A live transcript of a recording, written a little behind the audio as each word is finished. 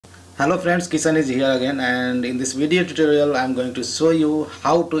Hello friends, Kishan is here again, and in this video tutorial I am going to show you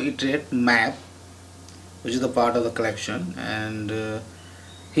how to iterate map, which is the part of the collection. And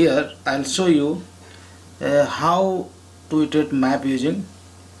here I'll show you how to iterate map using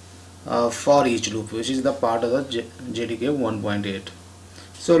for each loop, which is the part of the JDK 1.8.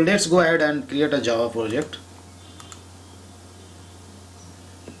 So let's go ahead and create a Java project.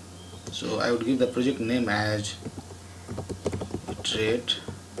 So I would give the project name as Iterate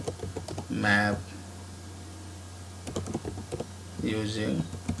Map using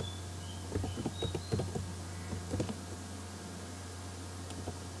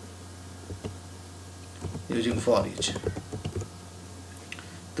forEach.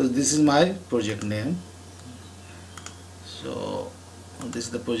 So this is my project name. So this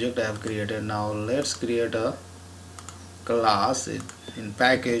is the project I have created. Now let's create a class in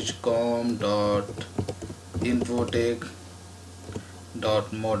package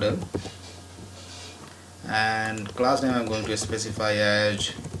com.infotech.model, and class name I'm going to specify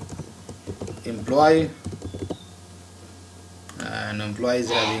as employee, and employee is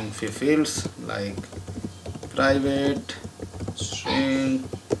having few fields like private, string,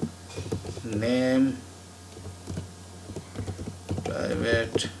 name,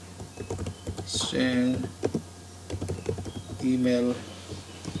 private, string, email,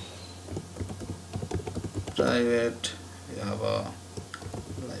 private, we have a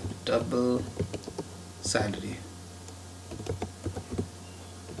like double, salary.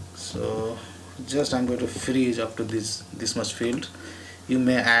 So just I'm going to freeze up to this much field. You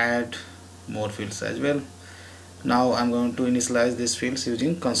may add more fields as well. Now I'm going to initialize these fields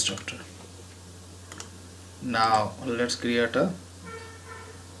using constructor. Now let's create a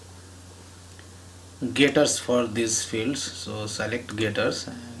getters for these fields. So select getters,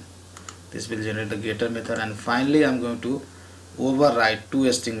 and this will generate the getter method. And finally I'm going to override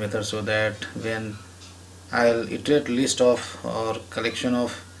toString method, so that when I'll iterate list of or collection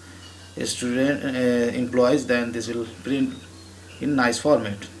of student employees, then this will print in nice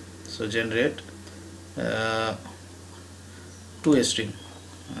format. So generate toString,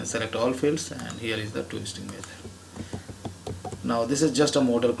 select all fields, and here is the toString method. Now this is just a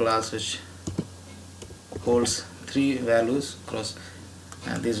model class which holds three values cross,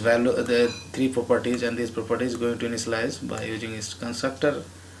 and this value the three properties, and these properties going to initialize by using its constructor,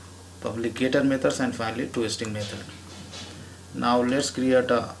 public getter methods, and finally toString method. Now let's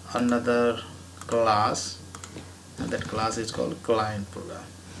create another class, and that class is called client program.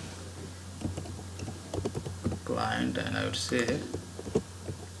 Client, and I would say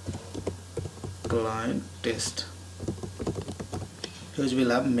client test, which will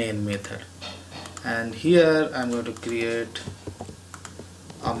have main method. And here I'm going to create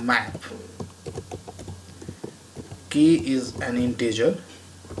a map. Key is an integer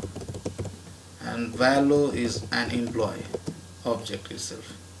and value is an employee object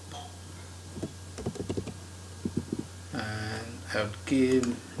itself, and I would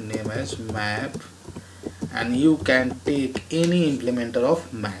give name as map, and you can take any implementer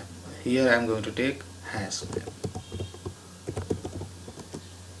of map. Here I am going to take hash map.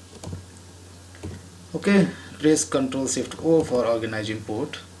 Okay, press Ctrl Shift O for organize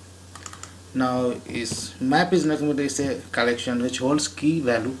import. Now map is nothing but is a collection which holds key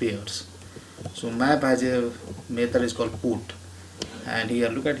value pairs. So map has a method is called put, and here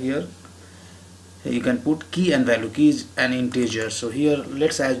look at here, you can put key and value. Key is an integer, so here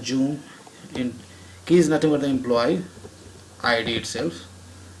let's assume key is nothing but the employee ID itself,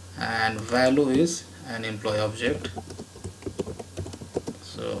 and value is an employee object.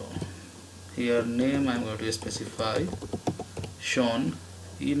 So here name I'm going to specify Sean,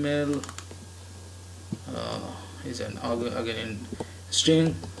 email is an again in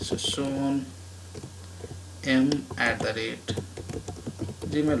string, so Sean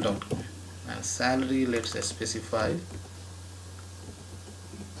m@gmail.com, and salary let's specify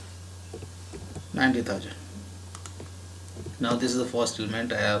 90,000. Now this is the first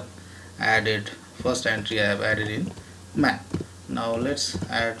element I have added, first entry I have added in map. Now let's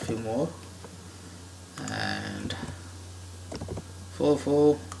add few more, and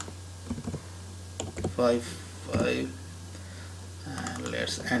 4455, and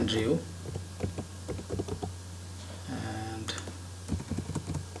let's Andrew, and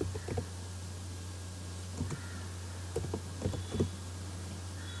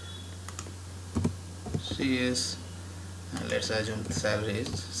CS, and let's assume the salary is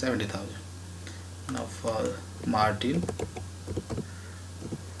 70,000. Now for Martin,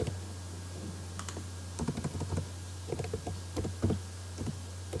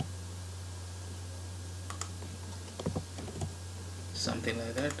 something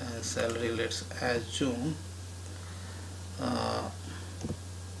like that, and salary let's assume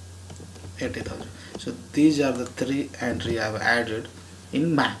 80,000. So these are the three entry I have added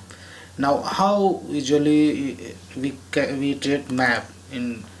in map. Now how usually we iterate map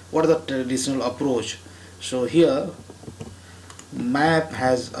in what is the traditional approach? So here map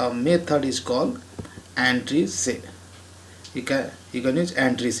has a method is called entry set. You can use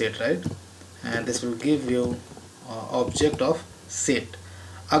entry set, right? And this will give you object of set.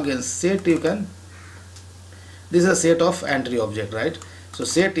 Again set you can, this is a set of entry object, right? So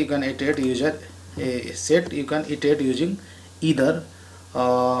set you can iterate using either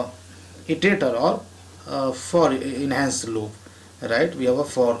iterator or for enhanced loop, right? We have a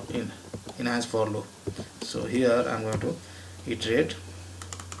for enhanced for loop. So here I'm going to iterate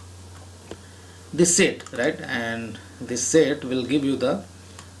this set, right? And this set will give you the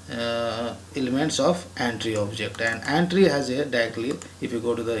elements of entry object, and entry has a directly, if you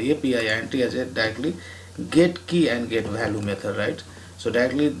go to the API, entry has a directly get key and get value method, right? So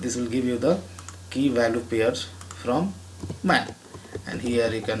directly this will give you the key value pairs from map, and here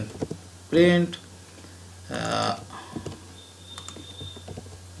you can print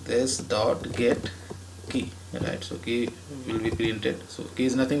this dot get key, right? So key will be printed. So key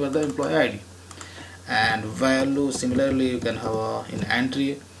is nothing but the employee ID, and value similarly you can have in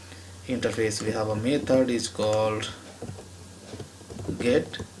entry interface we have a method is called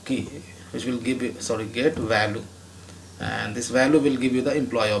get key, which will give you get value, and this value will give you the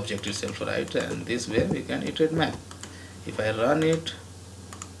employee object itself, right? And this way we can iterate map. If I run it,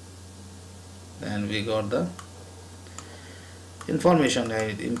 then we got the information,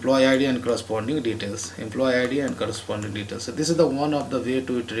 employee ID and corresponding details, employee ID and corresponding details. So this is the one of the way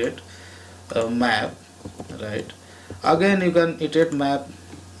to iterate map, right? Again you can iterate map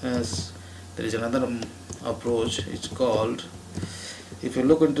as there is another approach. It's called, if you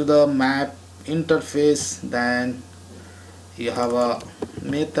look into the map interface, then you have a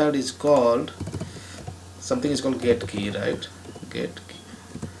method is called something is called get key, right? Get key.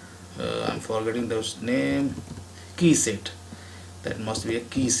 I'm forgetting those name. Key set. That must be a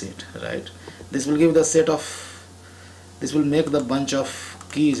key set, right? This will give the set of, this will make the bunch of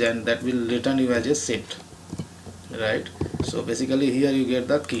keys and that will return you as a set, right? So basically here you get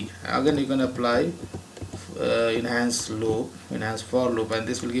the key. Again you can apply enhanced loop, enhanced for loop, and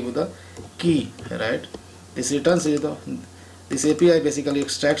this will give you the key, right? This returns this API basically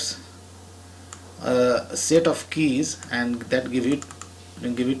extracts a set of keys and that give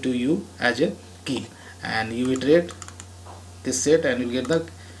it to you as a key, and you iterate this set and you get the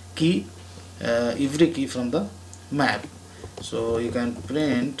key, every key from the map. So you can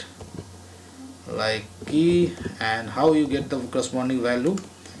print like key, and how you get the corresponding value.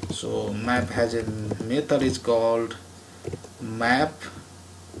 So map has a method is called map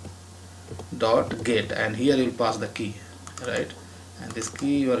dot get, and here you will pass the key, right? And this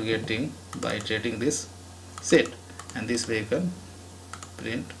key you are getting by iterating this set, and this way you can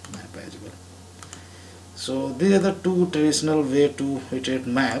print map as well. So these are the two traditional way to iterate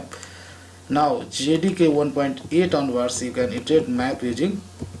map. Now JDK 1.8 onwards you can iterate map using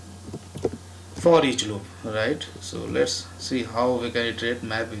for each loop, right? So let's see how we can iterate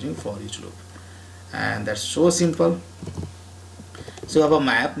map using for each loop, and that's so simple. So you have a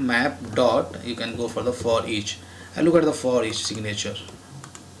map dot, you can go for the for each, and look at the for each signature.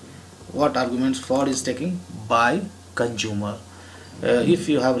 What arguments for is taking? By consumer. If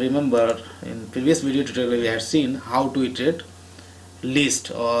you have remembered in previous video tutorial we had seen how to iterate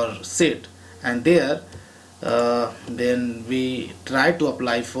list or set, and there then we tried to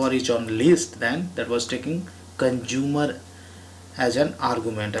apply for each on list, then that was taking consumer as an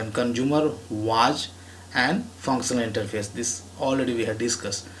argument, and consumer was and functional interface. This already we had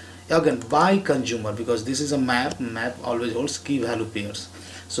discussed. Again by consumer, because this is a map always holds key value pairs,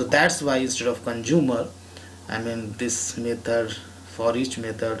 so that's why instead of consumer, I mean this method for each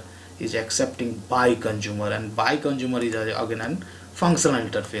method is accepting by consumer, and by consumer is again an functional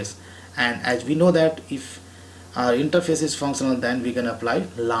interface. And as we know that if our interface is functional, then we can apply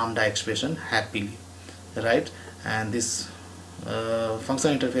lambda expression happily, right? And this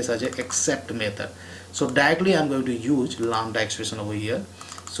functional interface has a accept method. So directly I'm going to use lambda expression over here.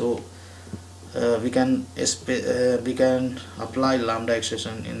 So we can apply lambda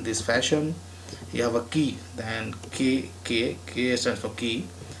expression in this fashion. You have a key, then k stands for key,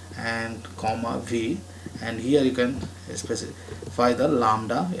 and comma v, and here you can specify the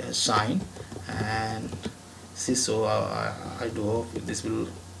lambda sign, and see. So I do hope this will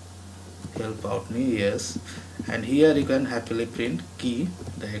help out me. Yes, and here you can happily print key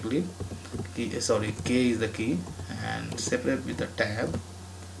directly. K is the key, and separate with the tab,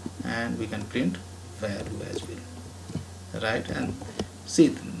 and we can print value as well, right? And see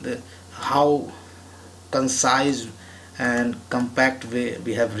how concise and compact way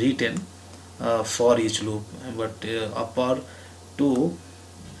we have written for each loop. But upper two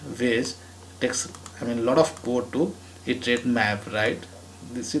ways takes, I mean, a lot of code to iterate map, right?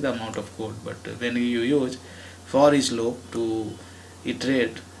 This is the amount of code, but when you use for each loop to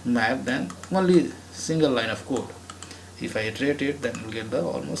iterate map, then only single line of code. If I iterate it, then we'll get the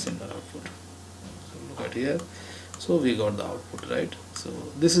almost similar output. So look at here, so we got the output, right? So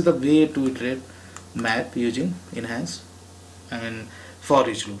this is the way to iterate map using enhance, I mean, for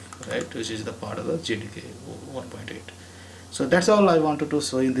each loop, right, which is the part of the JDK 1.8. so that's all I wanted to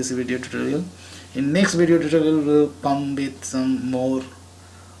show in this video tutorial. In next video tutorial will come with some more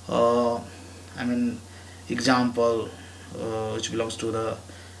I mean example which belongs to the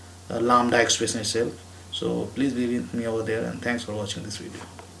lambda expression itself. So please be with me over there, and thanks for watching this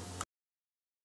video.